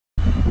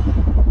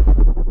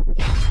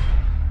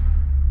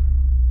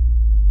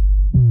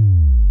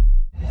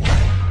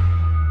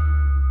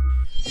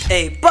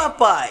Hey,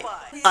 Popeye,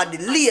 are the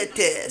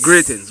latest.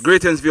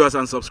 Greetings viewers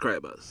and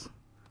subscribers.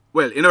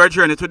 Well, in our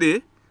journey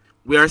today,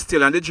 we are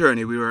still on the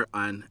journey we were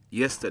on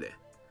yesterday.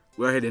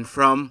 We are heading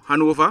from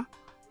Hanover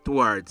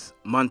towards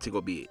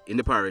Montego Bay in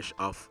the parish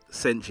of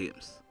St.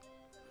 James.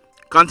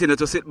 Continue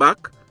to sit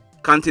back,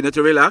 continue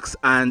to relax,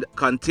 and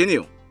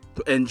continue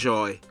to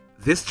enjoy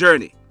this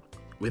journey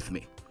with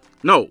me.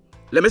 Now,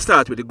 let me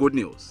start with the good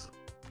news.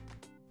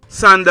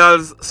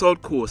 Sandals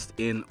South Coast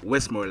in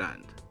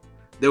Westmoreland.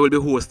 They will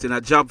be hosting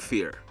a job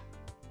fair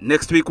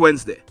next week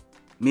Wednesday,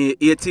 May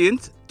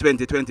 18th,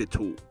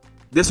 2022.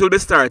 This will be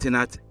starting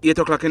at 8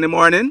 o'clock in the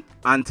morning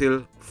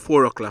until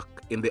 4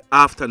 o'clock in the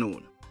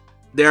afternoon.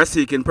 They are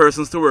seeking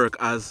persons to work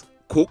as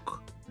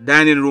cook,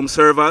 dining room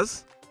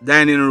servers,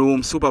 dining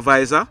room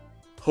supervisor,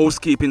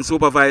 housekeeping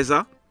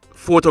supervisor,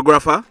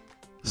 photographer,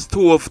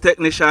 stove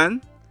technician,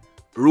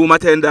 room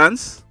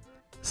attendants,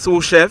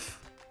 sous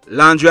chef,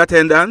 laundry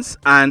attendants,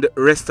 and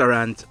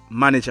restaurant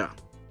manager.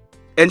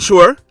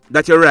 Ensure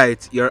that you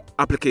write your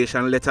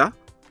application letter,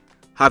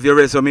 have your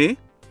resume,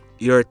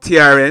 your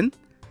TRN,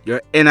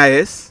 your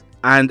NIS,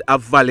 and a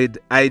valid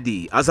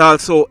ID, as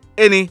also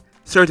any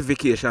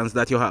certifications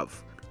that you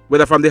have,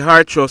 whether from the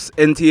Heart Trust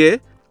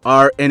NTA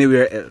or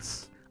anywhere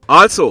else.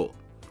 Also,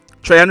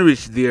 try and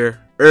reach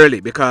there early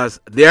because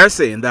they are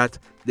saying that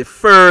the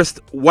first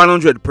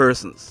 100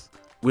 persons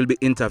will be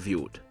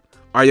interviewed.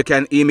 Or you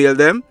can email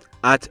them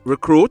at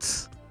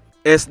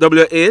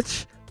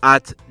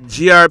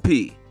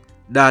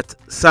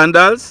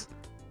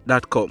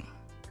recruits@grp.sandals.com.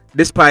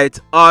 Despite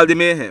all the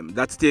mayhem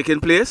that's taking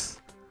place,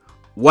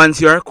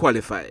 once you are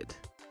qualified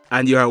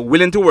and you are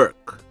willing to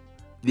work,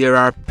 there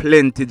are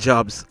plenty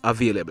jobs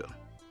available.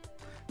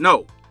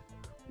 Now,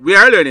 we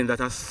are learning that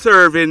a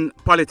serving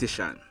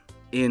politician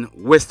in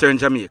Western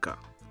Jamaica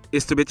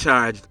is to be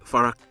charged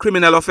for a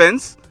criminal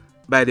offense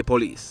by the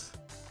police.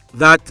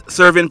 That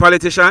serving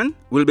politician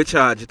will be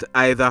charged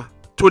either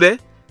today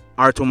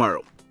or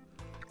tomorrow.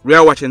 We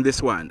are watching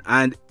this one,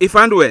 and if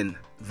and when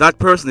that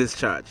person is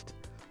charged,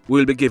 we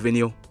will be giving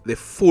you the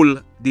full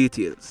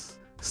details.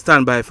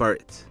 Stand by for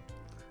it.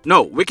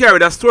 Now, we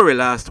carried a story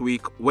last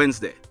week,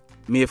 Wednesday,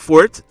 May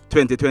 4th,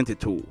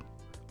 2022.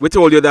 We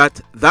told you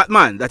that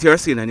man that you are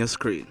seeing on your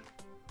screen,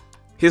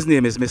 his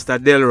name is Mr.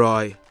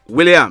 Delroy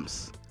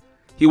Williams.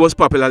 He was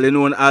popularly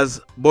known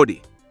as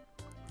Buddy.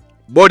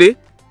 Buddy,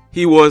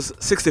 he was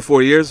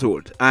 64 years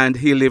old and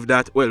he lived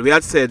at, well, we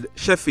had said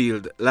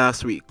Sheffield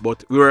last week,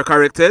 but we were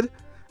corrected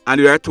and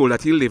we are told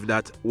that he lived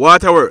at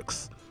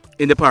Waterworks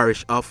in the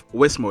parish of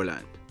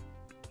Westmoreland.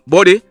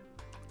 Buddy,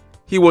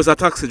 he was a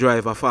taxi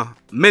driver for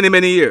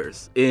many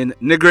years in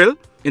Negril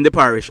in the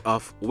parish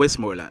of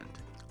Westmoreland.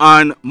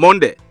 On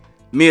Monday,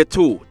 May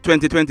 2,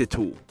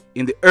 2022,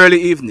 in the early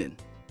evening,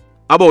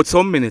 about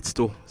some minutes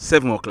to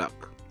 7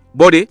 o'clock,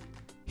 Buddy,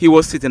 he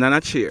was sitting on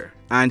a chair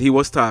and he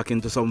was talking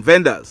to some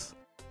vendors.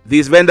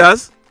 These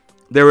vendors,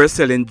 they were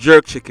selling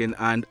jerk chicken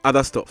and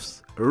other stuffs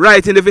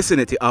right in the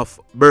vicinity of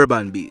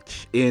Bourbon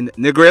Beach in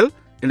Negril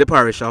in the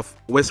parish of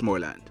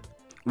Westmoreland.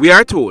 We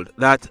are told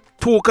that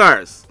two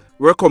cars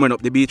were coming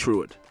up the beach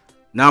road.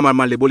 Norman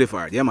Manley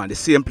Boulevard, yeah man, the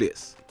same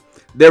place.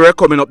 They were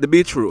coming up the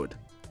beach road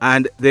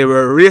and they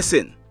were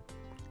racing.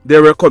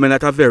 They were coming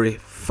at a very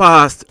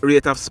fast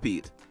rate of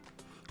speed.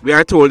 We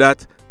are told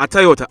that a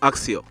Toyota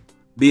Axio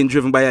being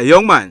driven by a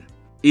young man,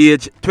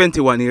 aged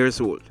 21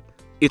 years old,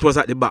 it was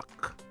at the back.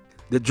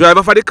 The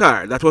driver for the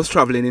car that was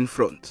traveling in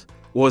front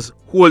was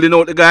holding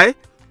out the guy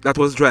that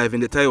was driving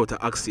the Toyota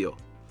Axio.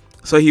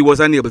 So he was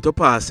unable to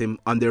pass him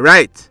on the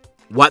right.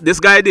 What this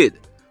guy did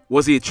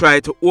was he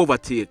tried to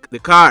overtake the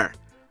car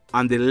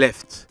on the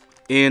left.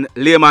 In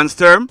layman's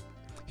term,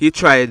 he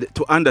tried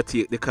to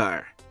undertake the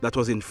car that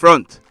was in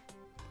front.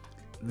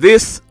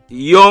 This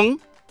young,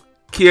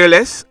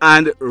 careless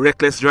and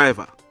reckless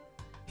driver,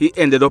 he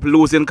ended up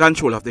losing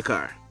control of the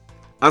car.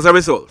 As a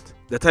result,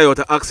 the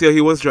Toyota Axio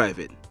he was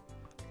driving,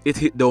 it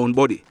hit down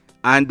Buddy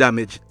and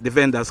damaged the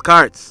vendor's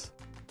carts.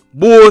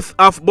 Both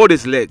of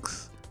Buddy's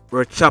legs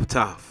were chopped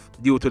off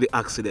due to the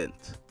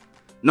accident.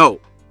 Now,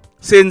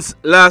 since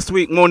last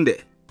week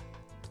Monday,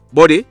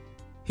 Buddy,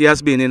 he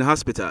has been in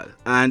hospital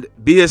and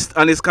based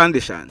on his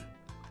condition,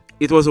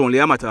 it was only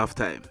a matter of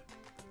time.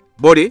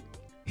 Buddy,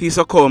 he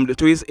succumbed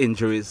to his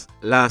injuries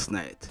last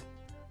night,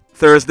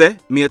 Thursday,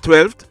 May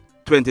 12th,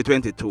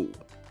 2022.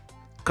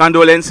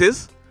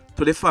 Condolences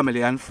to the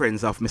family and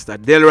friends of Mr.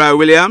 Delroy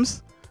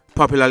Williams,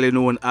 popularly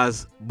known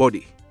as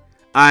Buddy.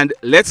 And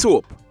let's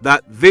hope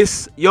that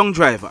this young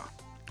driver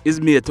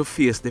is made to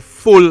face the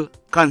full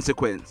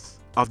consequence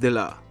of the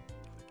law.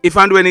 If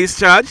and when he is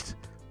charged,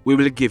 we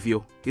will give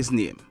you his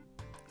name.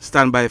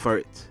 Stand by for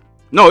it.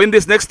 Now, in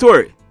this next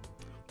story,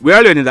 we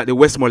are learning that the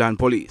Westmoreland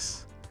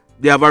police,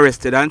 they have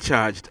arrested and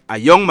charged a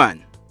young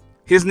man.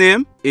 His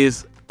name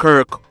is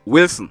Kirk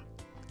Wilson.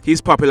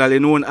 He's popularly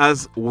known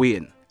as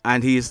Wayne,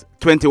 and he's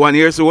 21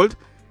 years old.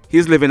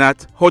 He's living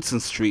at Hudson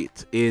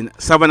Street in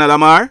Savannah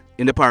Lamar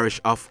in the parish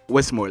of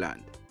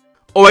Westmoreland.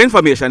 Our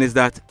information is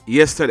that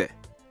yesterday,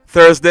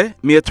 Thursday,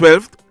 May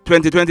 12th,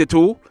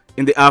 2022,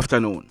 in the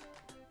afternoon,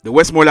 the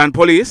Westmoreland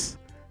police,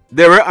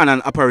 They were on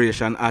an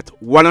operation at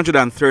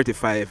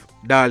 135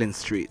 Darling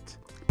Street,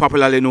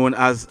 popularly known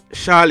as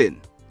Charlene.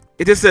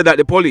 It is said that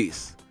the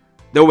police,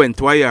 they went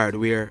to a yard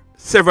where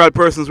several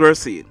persons were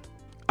seen.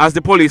 As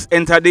the police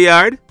entered the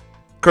yard,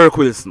 Kirk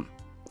Wilson,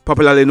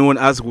 popularly known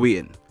as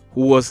Wayne,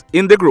 who was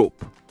in the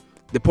group,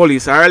 the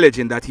police are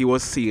alleging that he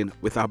was seen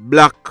with a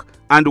black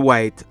and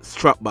white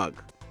strap bag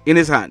in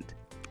his hand.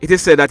 It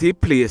is said that he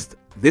placed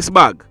this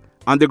bag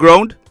on the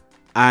ground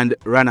and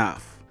ran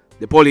off.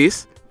 The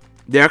police,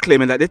 they are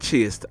claiming that they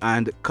chased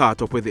and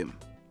caught up with him.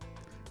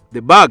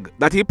 The bag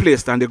that he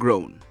placed on the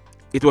ground,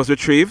 it was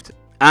retrieved,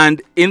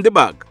 and in the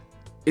bag,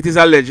 it is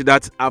alleged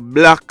that a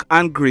black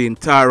and green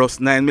Taurus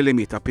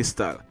 9mm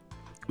pistol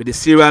with the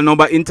serial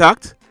number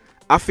intact,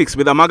 affixed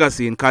with a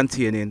magazine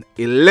containing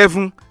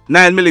 11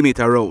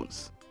 9mm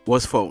rounds,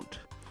 was found.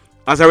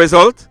 As a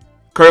result,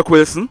 Kirk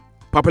Wilson,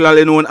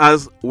 popularly known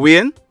as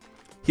Wayne,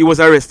 he was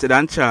arrested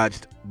and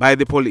charged by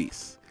the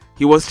police.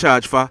 He was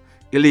charged for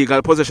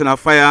illegal possession of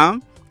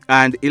firearm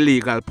and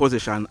illegal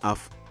possession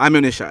of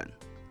ammunition.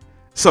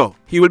 So,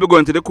 he will be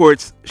going to the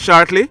courts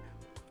shortly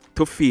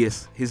to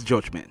face his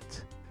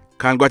judgment.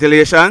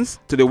 Congratulations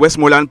to the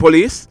Westmoreland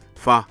Police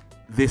for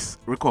this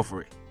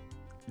recovery.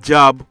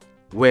 Job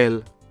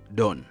well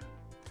done.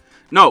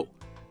 Now,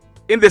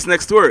 in this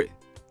next story,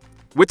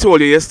 we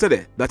told you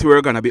yesterday that we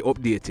were going to be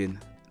updating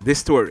this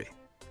story.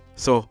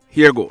 So,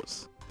 here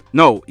goes.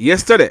 Now,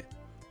 yesterday,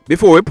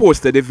 before we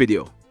posted the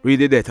video, read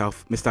the death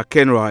of Mr.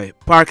 Kenroy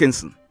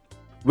Parkinson,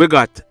 we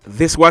got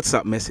this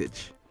WhatsApp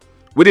message.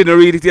 We didn't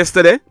read it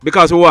yesterday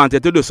because we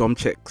wanted to do some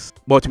checks,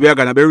 but we are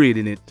going to be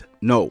reading it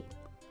now.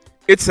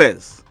 It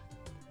says,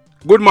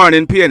 "Good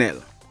morning,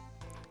 PNL.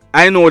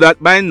 I know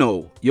that by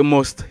now you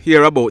must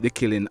hear about the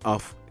killing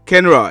of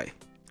Kenroy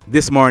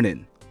this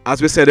morning.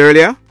 As we said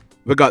earlier,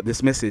 we got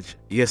this message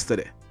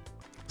yesterday.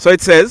 So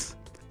it says,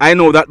 I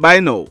know that by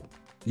now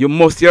you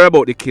must hear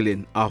about the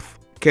killing of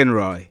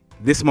Kenroy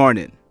this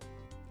morning.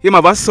 Him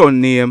have a son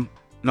named,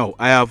 no,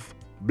 I have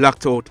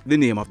blacked out the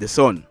name of the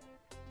son.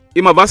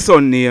 Him have a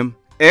son named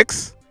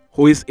X,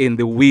 who is in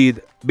the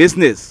weed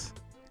business.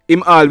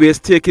 Him always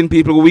taking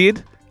people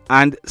weed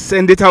and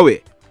send it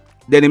away.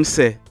 Then him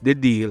say the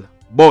deal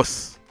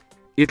boss.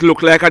 It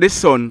looked like the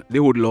son the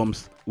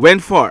hoodlums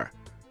went for,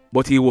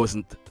 but he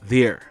wasn't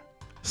there.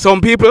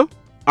 Some people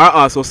are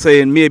also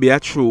saying maybe a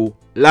true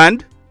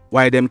land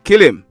why them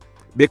kill him,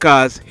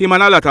 because him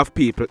and a lot of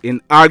people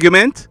in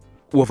argument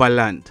over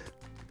land.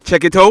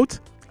 Check it out.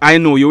 I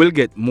know you will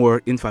get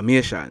more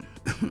information."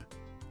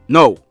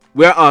 Now,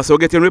 we are also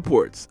getting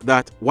reports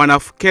that one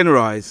of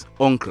Kenroy's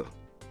uncle,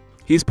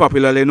 he's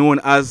popularly known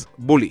as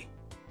Bully.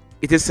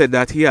 It is said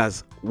that he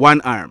has one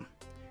arm.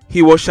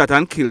 He was shot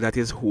and killed at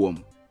his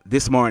home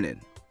this morning.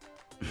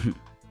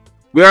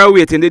 We are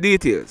awaiting the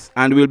details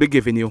and we'll be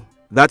giving you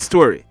that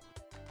story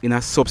in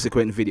a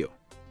subsequent video.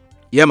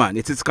 Yeah man,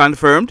 it is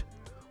confirmed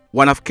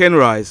one of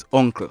Kenroy's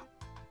uncle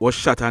was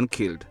shot and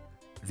killed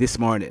this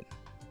morning.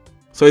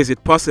 So is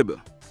it possible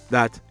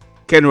that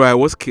Kenroy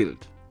was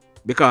killed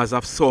because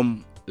of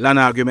some land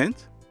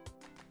argument?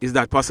 Is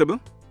that possible?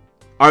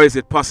 Or is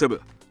it possible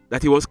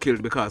that he was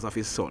killed because of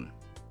his son?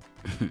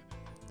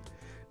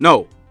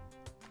 Now,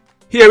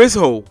 here is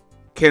how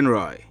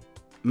Kenroy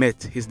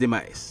met his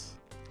demise.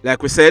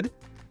 Like we said,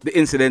 the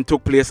incident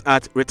took place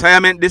at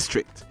Retirement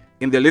District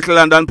in the Little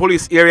London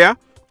Police area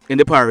in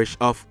the parish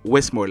of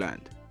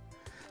Westmoreland.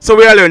 So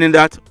we are learning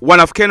that one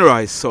of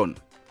Kenroy's son,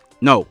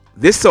 now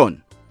this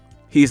son,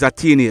 he is a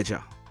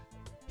teenager.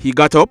 He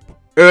got up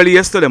early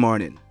yesterday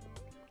morning,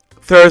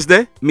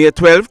 Thursday, May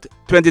 12th,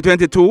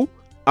 2022,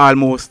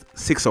 almost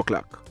 6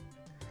 o'clock.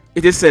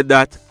 It is said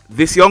that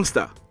this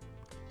youngster,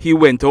 he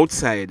went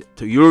outside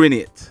to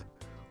urinate.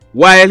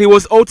 While he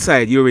was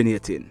outside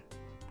urinating,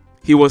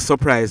 he was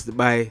surprised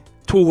by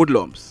two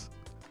hoodlums.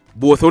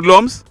 Both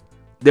hoodlums,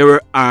 they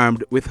were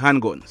armed with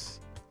handguns.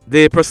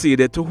 They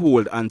proceeded to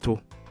hold onto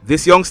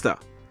this youngster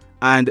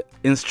and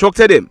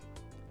instructed him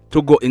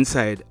to go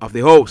inside of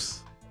the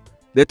house.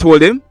 They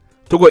told him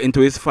to go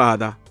into his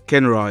father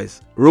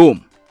Kenroy's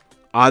room.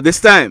 At this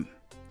time,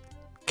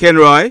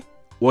 Kenroy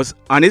was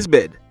on his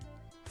bed,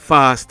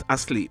 fast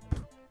asleep.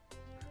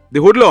 The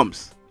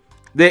hoodlums,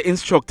 they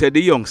instructed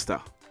the youngster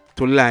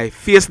to lie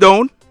face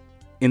down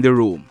in the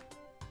room.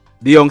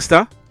 The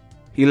youngster,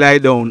 he lay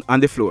down on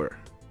the floor.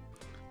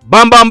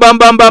 Bam, bam, bam,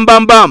 bam, bam,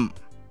 bam, bam.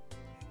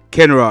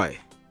 Kenroy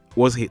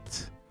was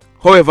hit.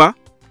 However,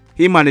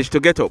 he managed to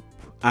get up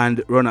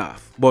and run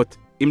off, but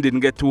he didn't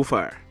get too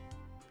far.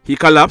 He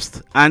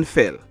collapsed and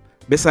fell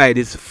beside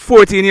his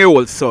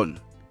 14-year-old son,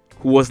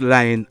 who was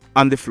lying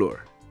on the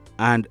floor,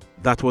 and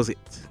that was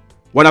it.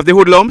 One of the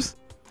hoodlums,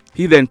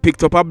 he then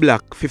picked up a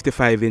black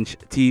 55-inch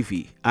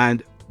TV,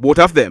 and both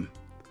of them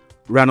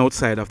ran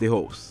outside of the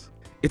house.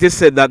 It is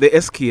said that they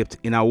escaped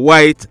in a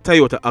white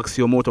Toyota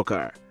Axio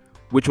motorcar,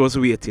 which was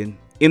waiting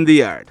in the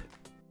yard.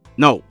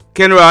 Now,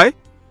 Kenroy,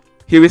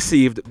 he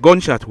received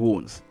gunshot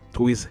wounds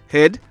to his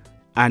head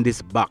and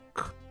his back.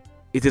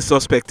 It is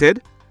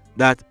suspected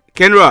that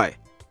Kenroy,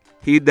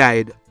 he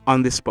died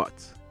on the spot.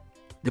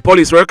 The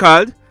police were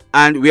called,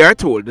 and we are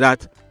told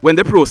that when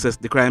they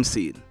processed the crime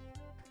scene,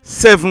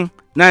 7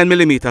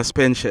 9mm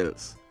spent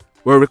shells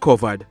were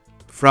recovered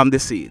from the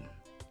scene.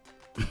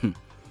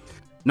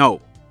 Now,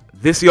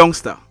 this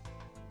youngster,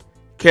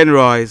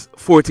 Kenroy's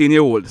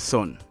 14-year-old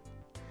son,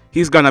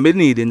 he's gonna be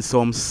needing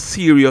some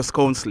serious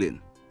counseling.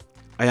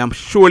 I am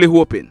surely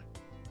hoping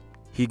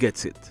he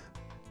gets it.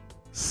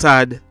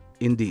 Sad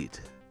indeed.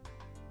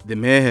 The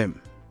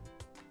mayhem.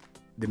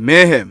 The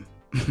mayhem.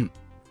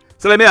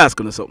 So let me ask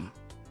you something.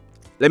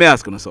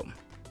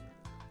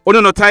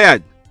 You not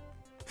tired?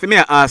 For me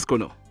I ask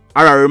you, or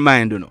I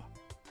remind you,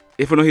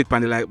 if you don't hit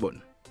on the like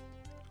button.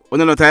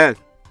 You not tired?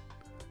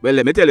 Well,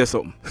 let me tell you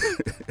something.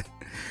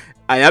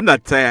 I am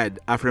not tired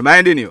of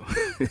reminding you.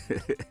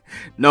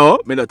 No,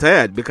 I'm not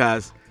tired,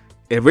 because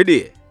every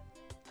day,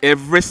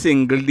 every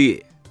single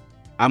day,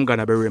 I'm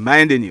gonna be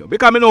reminding you,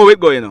 because I know what's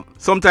going on.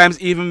 Sometimes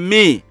even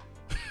me,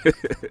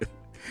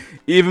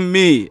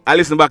 I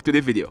listen back to the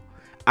video,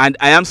 and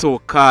I am so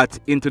caught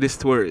into the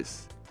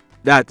stories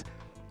that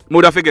I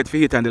would forget to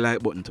hit on the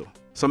like button too.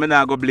 So I'm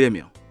not gonna blame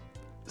you.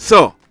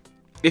 So,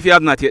 if you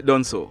have not yet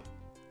done so,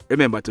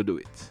 remember to do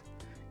it.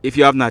 If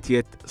you have not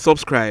yet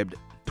subscribed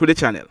to the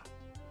channel,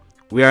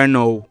 we are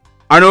now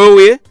on our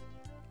way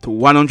to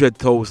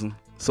 100,000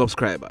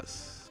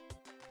 subscribers.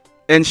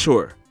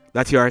 Ensure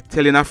that you are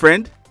telling a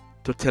friend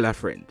to tell a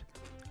friend.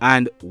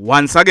 And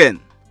once again,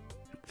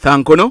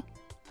 thank you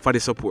for the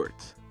support.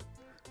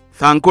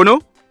 Thank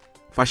you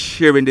for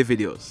sharing the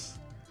videos.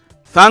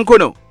 Thank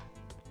you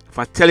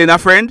for telling a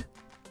friend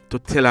to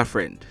tell a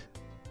friend.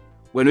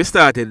 When we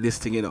started this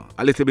thing,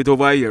 a little bit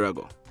over a year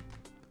ago.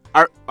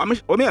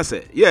 What may I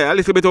say? Yeah, a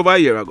little bit over a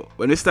year ago.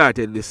 When we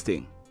started this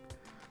thing,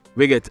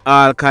 we get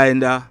all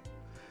kinda,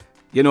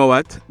 you know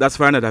what? That's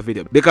for another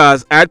video.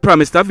 Because I had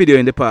promised a video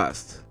in the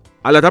past.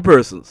 A lot of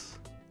persons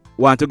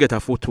want to get a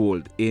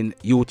foothold in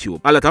YouTube.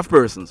 A lot of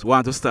persons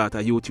want to start a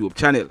YouTube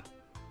channel.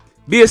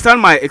 Based on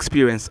my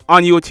experience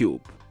on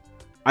YouTube,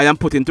 I am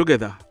putting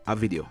together a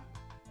video.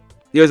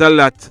 There's a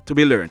lot to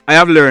be learned. I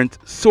have learned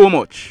so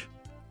much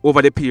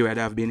over the period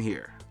I've been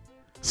here.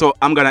 So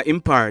I'm gonna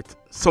impart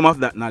some of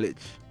that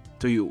knowledge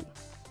to you.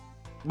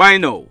 By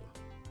now,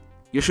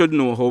 you should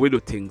know how we do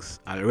things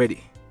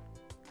already.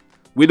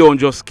 We don't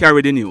just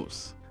carry the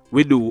news.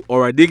 We do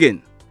our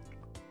digging.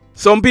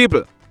 Some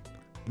people,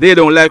 they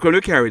don't like when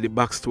we carry the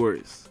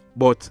backstories,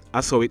 but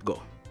that's how it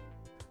go.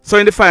 So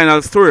in the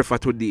final story for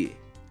today,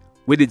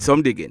 we did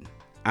some digging,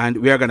 and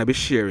we are going to be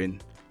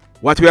sharing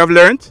what we have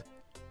learned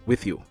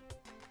with you.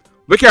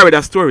 We carried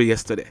a story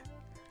yesterday,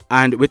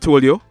 and we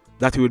told you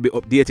that we will be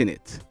updating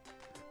it.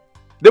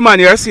 The man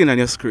you are seeing on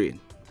your screen,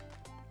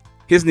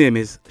 his name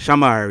is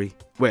Shamari.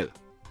 Well,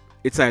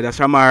 it's either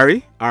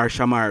Shamari or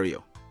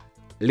Shamario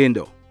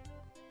Lindo,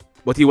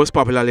 but he was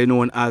popularly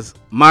known as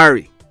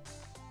Mari.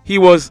 He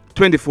was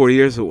 24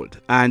 years old,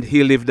 and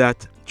he lived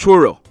at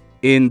Churo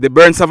in the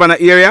Burn Savannah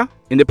area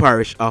in the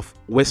parish of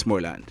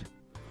Westmoreland.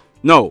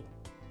 Now,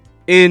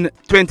 in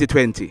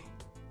 2020,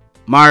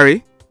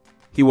 Mari,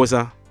 he was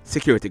a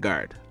security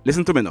guard.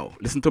 Listen to me now.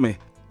 Listen to me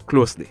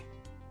closely.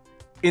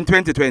 In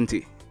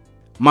 2020,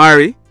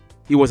 Mari,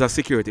 he was a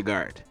security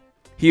guard.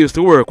 He used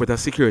to work with a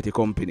security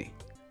company,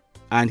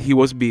 and he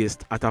was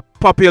based at a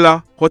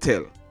popular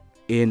hotel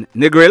in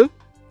Negril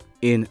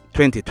in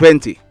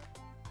 2020.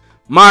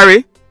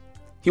 Mari,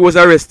 he was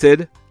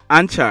arrested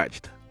and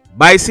charged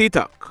by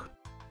CTOC.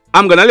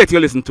 I'm gonna let you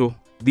listen to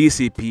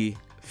DCP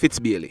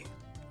Fitzbailey.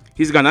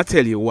 He's gonna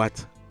tell you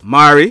what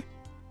Mari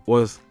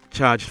was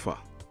charged for.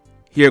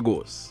 Here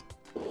goes.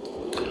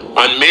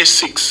 On May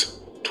 6,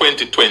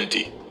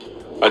 2020,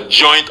 a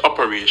joint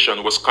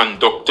operation was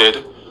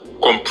conducted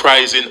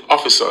comprising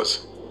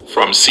officers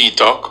from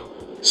CTOC,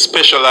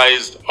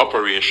 Specialized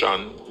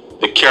Operation,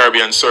 the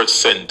Caribbean Search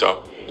Center,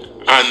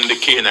 and the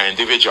K9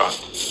 Division.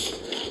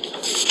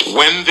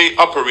 When the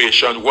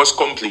operation was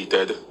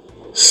completed,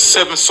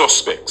 7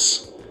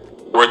 suspects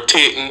were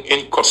taken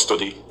in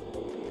custody.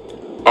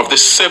 Of the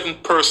 7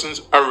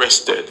 persons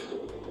arrested,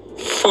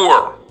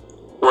 4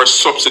 were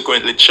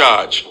subsequently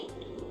charged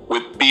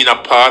with being a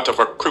part of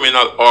a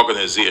criminal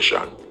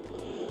organization.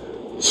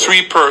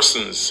 3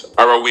 persons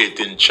are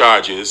awaiting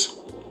charges,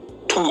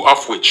 2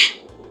 of which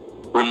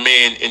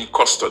remain in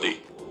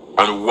custody,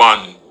 and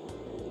 1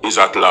 is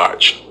at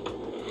large.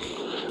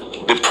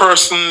 The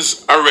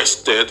persons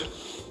arrested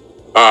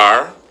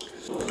are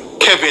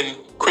Kevin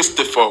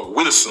Christopher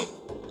Wilson,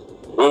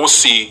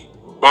 OC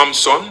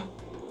Bamson,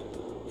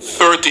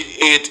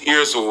 38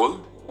 years old,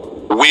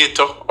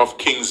 waiter of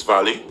Kings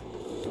Valley;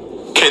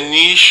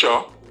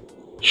 Kenisha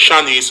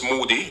Shanice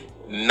Moody,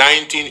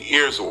 19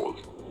 years old.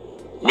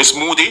 Miss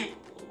Moody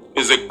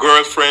is a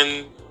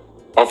girlfriend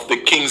of the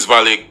Kings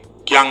Valley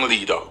gang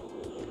leader,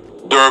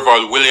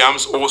 Derval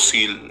Williams,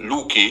 OC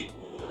Lukey,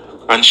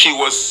 and she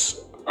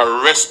was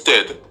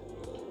arrested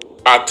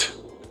at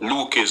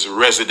Lukey's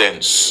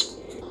residence.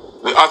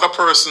 The other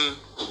person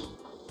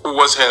who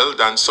was held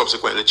and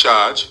subsequently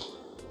charged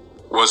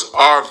was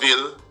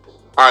Arville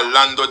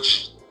Orlando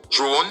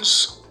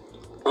Jones,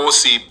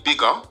 OC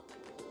Bigger,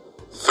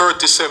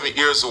 37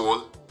 years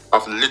old,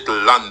 of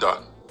Little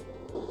London;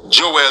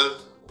 Joel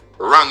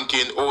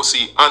Rankin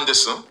O.C.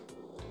 Anderson,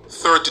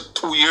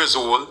 32 years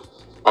old,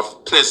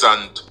 of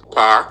Pleasant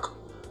Park,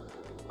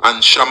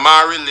 and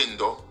Shamari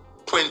Lindo,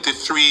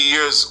 23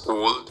 years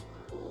old,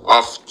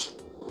 of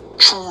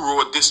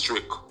Truro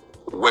District,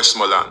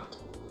 Westmoreland.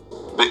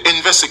 The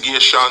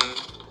investigation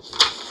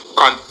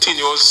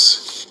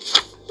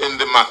continues in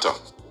the matter.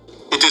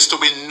 It is to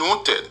be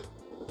noted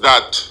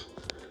that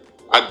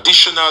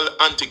additional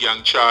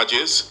anti-gang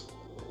charges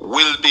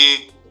will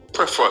be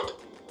preferred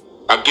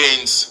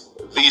against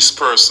these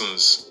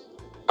persons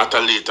at a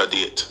later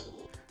date.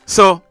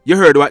 So, you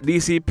heard what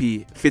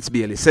DCP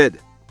Fitzbailey said.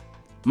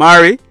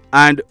 Mari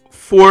and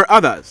 4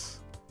 others,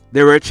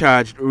 they were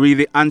charged with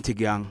the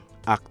anti-gang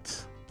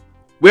act.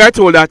 We are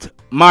told that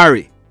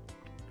Mari,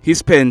 he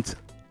spent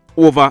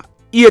over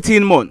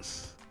 18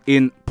 months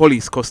in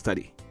police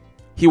custody.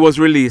 He was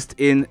released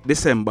in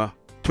December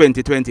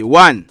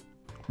 2021.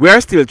 We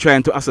are still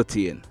trying to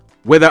ascertain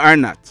whether or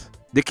not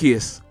the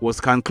case was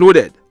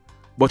concluded,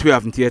 but we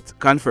haven't yet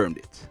confirmed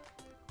it.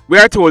 We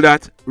are told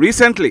that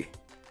recently,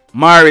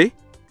 Mari,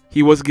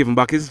 he was given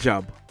back his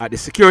job at the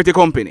security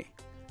company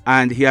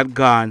and he had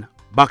gone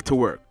back to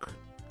work.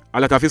 A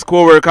lot of his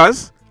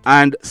co-workers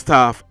and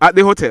staff at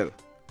the hotel,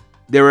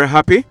 they were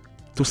happy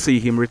to see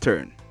him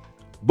return.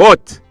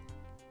 But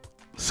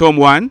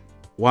someone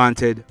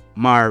wanted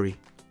Mari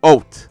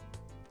out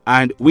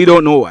and we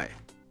don't know why.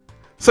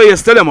 So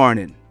yesterday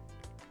morning,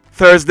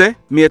 Thursday,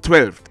 May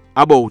 12th,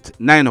 about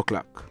 9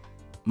 o'clock,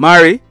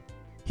 Mari,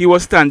 he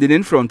was standing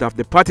in front of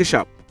the patty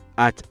shop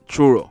at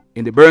Truro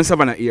in the Burn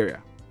Savannah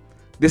area.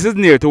 This is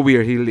near to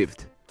where he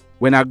lived,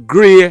 when a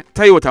grey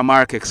Toyota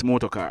Mark X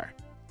motor car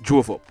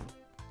drove up.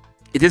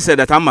 It is said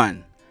that a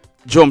man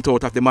jumped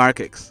out of the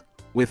Mark X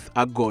with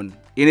a gun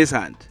in his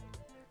hand.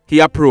 He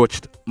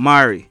approached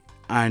Mari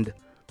and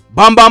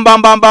bam bam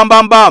bam bam bam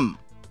bam bam.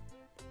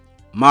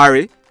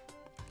 Mari,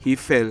 he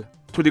fell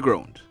to the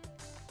ground.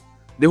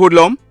 The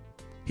hoodlum,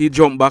 he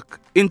jumped back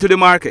into the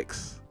Mark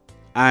X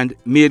and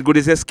made good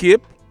his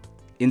escape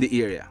in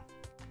the area.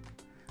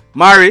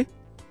 Mari,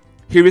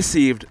 he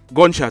received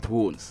gunshot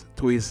wounds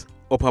to his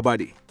upper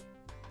body.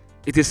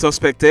 It is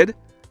suspected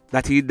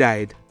that he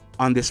died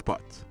on the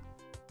spot.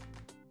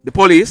 The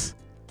police,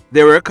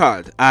 they were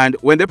called, and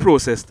when they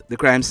processed the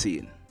crime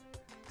scene,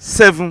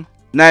 7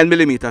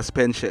 9mm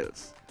spent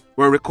shells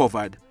were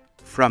recovered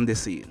from the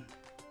scene.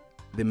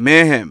 The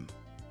mayhem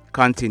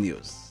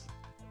continues.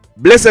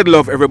 Blessed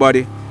love,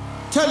 everybody.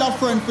 Tell a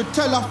friend for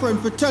tell a friend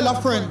for tell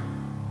a friend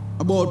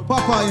about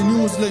Popeye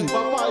Newslink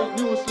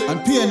and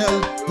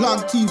PNL Blog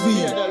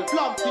TV.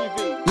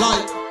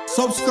 Like,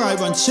 subscribe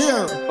and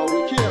share.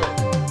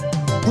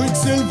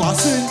 Quicksilver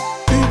sing,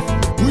 if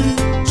we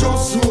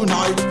just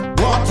unite,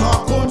 what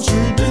a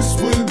country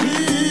this will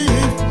be.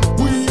 If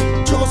we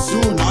just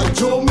unite,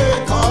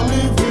 Jamaica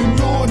live in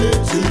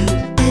unity.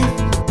 If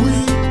we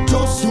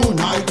just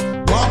unite,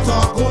 what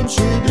a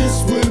country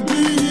this will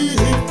be.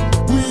 If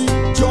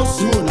we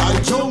just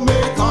unite,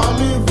 Jamaica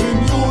live in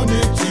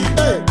unity.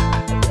 Hey,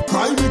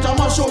 crime it a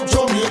mash up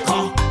Jamaica.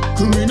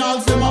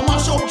 Criminals them a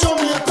mash up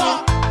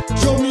Jamaica.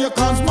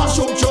 Jamaicans mash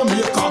up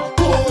Jamaica.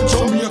 Oh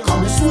Jamaica,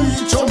 me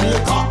sweet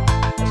Jamaica.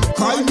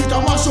 Crime it a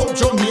mash up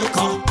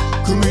Jamaica.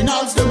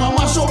 Criminals them a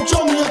mash up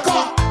Jamaica.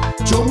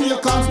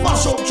 Jamaicans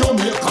mash up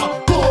Jamaica.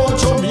 Oh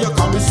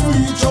Jamaica, me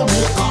sweet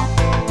Jamaica.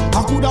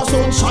 I coulda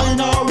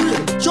sunshine or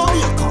rain.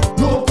 Jamaica,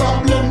 no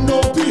problem,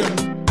 no pain.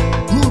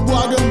 Rude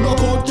boy them no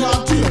out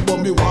can't tame, but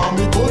me want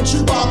me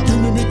country back. Give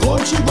me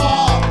country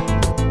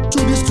back. To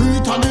the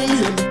street and the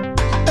lane.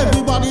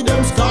 Everybody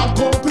them start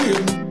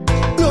complain.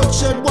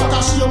 Bloodshed, what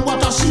a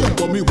shame,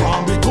 but me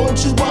want me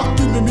country back.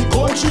 Give me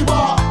country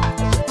back.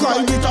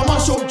 Crime it a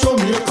mash up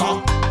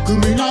Jamaica.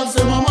 Criminals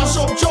them a mash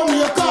up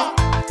Jamaica.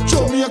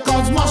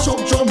 Jamaicans mash up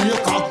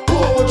Jamaica.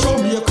 Oh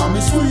Jamaica,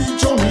 me sweet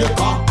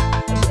Jamaica.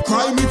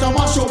 Crime it a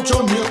mash up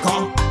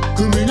Jamaica.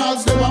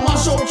 Criminals them a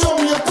mash up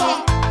Jamaica.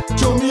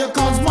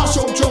 Jamaicans mash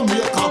up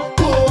Jamaica.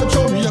 Oh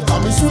Jamaica,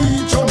 me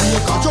sweet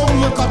Jamaica.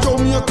 Jamaica,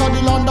 Jamaica,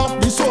 the land of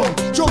the sun.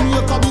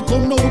 Jamaica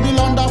become now the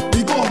land of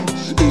the gun.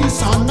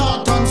 East and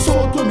north and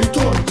south when me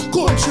turn.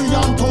 Country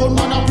and town,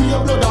 man a pay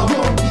blood a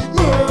run.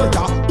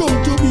 Murder,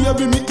 don't you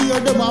baby me hear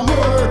them a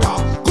murder.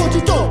 Cut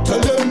it out, tell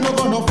them no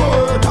gonna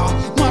further.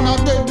 Man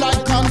a dead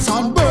like cancer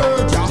and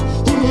bird, yeah.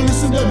 Who no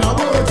listen them a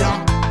word, yeah.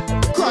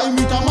 Crime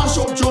it a mash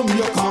up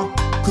Jamaica.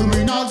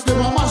 Criminals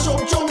them a mash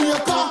up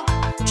Jamaica.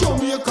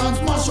 Jamaicans